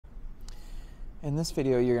In this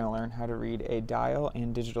video, you're going to learn how to read a dial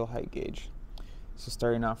and digital height gauge. So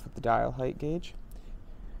starting off with the dial height gauge,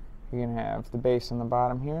 you're going to have the base on the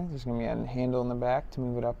bottom here. There's going to be a handle in the back to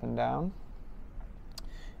move it up and down.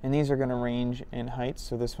 And these are going to range in height,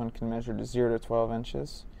 so this one can measure to 0 to 12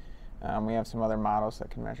 inches. We have some other models that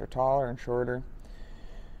can measure taller and shorter.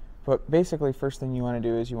 But basically, first thing you want to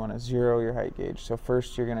do is you want to zero your height gauge. So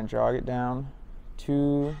first you're going to jog it down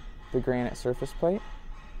to the granite surface plate.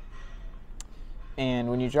 And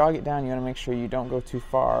when you jog it down, you want to make sure you don't go too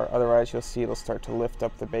far, otherwise you'll see it'll start to lift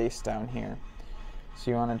up the base down here.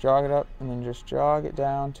 So you want to jog it up and then just jog it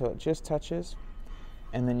down till it just touches.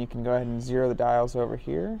 And then you can go ahead and zero the dials over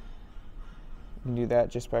here. You can do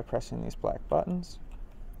that just by pressing these black buttons.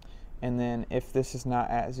 And then if this is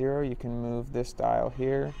not at 0, you can move this dial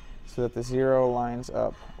here so that the 0 lines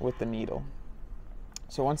up with the needle.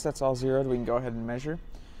 So once that's all zeroed, we can go ahead and measure.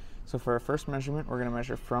 So for our first measurement, we're going to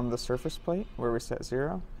measure from the surface plate, where we set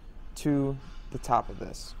 0, to the top of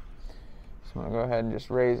this. So I'm going to go ahead and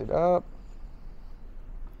just raise it up,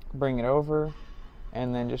 bring it over,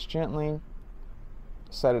 and then just gently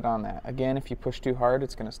set it on that. Again, if you push too hard,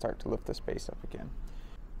 it's going to start to lift this base up again.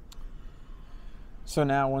 So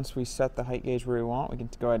now once we set the height gauge where we want, we can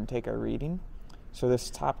go ahead and take our reading. So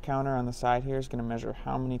this top counter on the side here is going to measure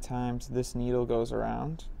how many times this needle goes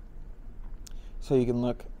around. So you can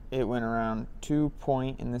look, it went around 2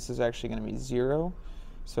 point, and this is actually going to be 0.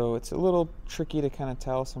 So it's a little tricky to kind of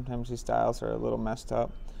tell. Sometimes these dials are a little messed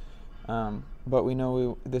up. But we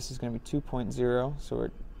know this is going to be 2.0. So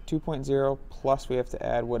we're 2.0 plus we have to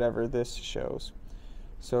add whatever this shows.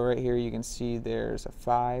 So right here you can see there's a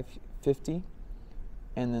 550,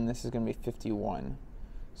 and then this is going to be 51.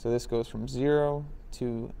 So this goes from 0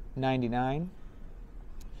 to 99.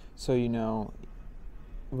 So you know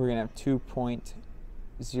we're going to have 2.05.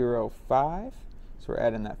 So we're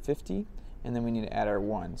adding that 50, and then we need to add our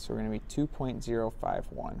 1. So we're going to be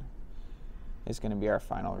 2.051 is going to be our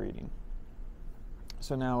final reading.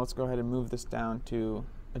 So now let's go ahead and move this down to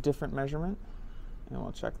a different measurement, and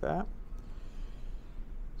we'll check that.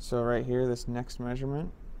 So right here, this next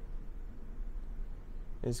measurement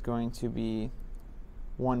is going to be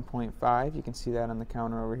 1.5. You can see that on the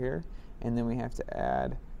counter over here. And then we have to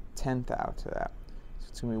add 10th out to that. So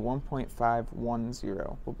it's going to be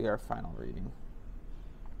 1.510 will be our final reading.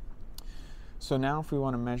 So now if we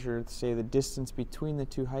want to measure, say, the distance between the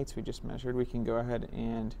two heights we just measured, we can go ahead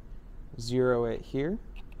and zero it here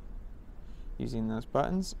using those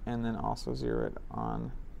buttons, and then also zero it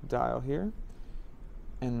on the dial here.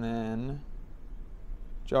 And then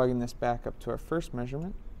jogging this back up to our first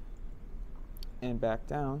measurement and back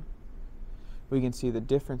down, we can see the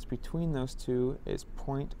difference between those two is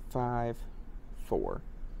 0.54.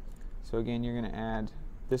 So again, you're going to add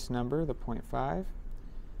this number, the 0.5,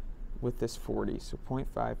 with this 40, so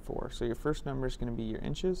 0.54. So your first number is going to be your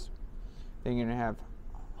inches. Then you're going to have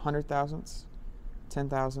 100 thousandths, 10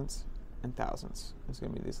 thousandths, and thousandths. It's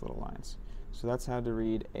going to be these little lines. So that's how to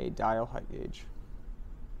read a dial height gauge.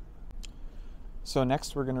 So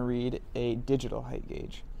next we're going to read a digital height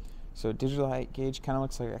gauge. So a digital height gauge kind of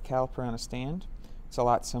looks like a caliper on a stand. It's a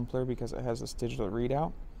lot simpler because it has this digital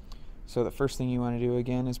readout. So the first thing you want to do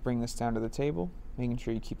again is bring this down to the table, making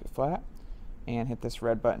sure you keep it flat, and hit this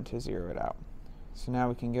red button to zero it out. So now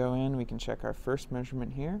we can go in, we can check our first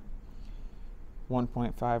measurement here,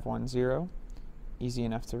 1.510, easy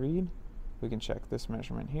enough to read. We can check this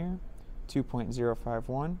measurement here,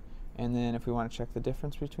 2.051, and then if we want to check the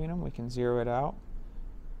difference between them, we can zero it out,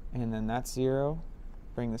 and then that's 0,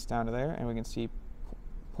 bring this down to there, and we can see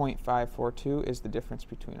 0.542 is the difference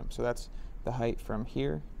between them. So that's the height from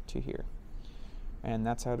here to here. And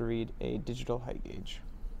that's how to read a digital height gauge.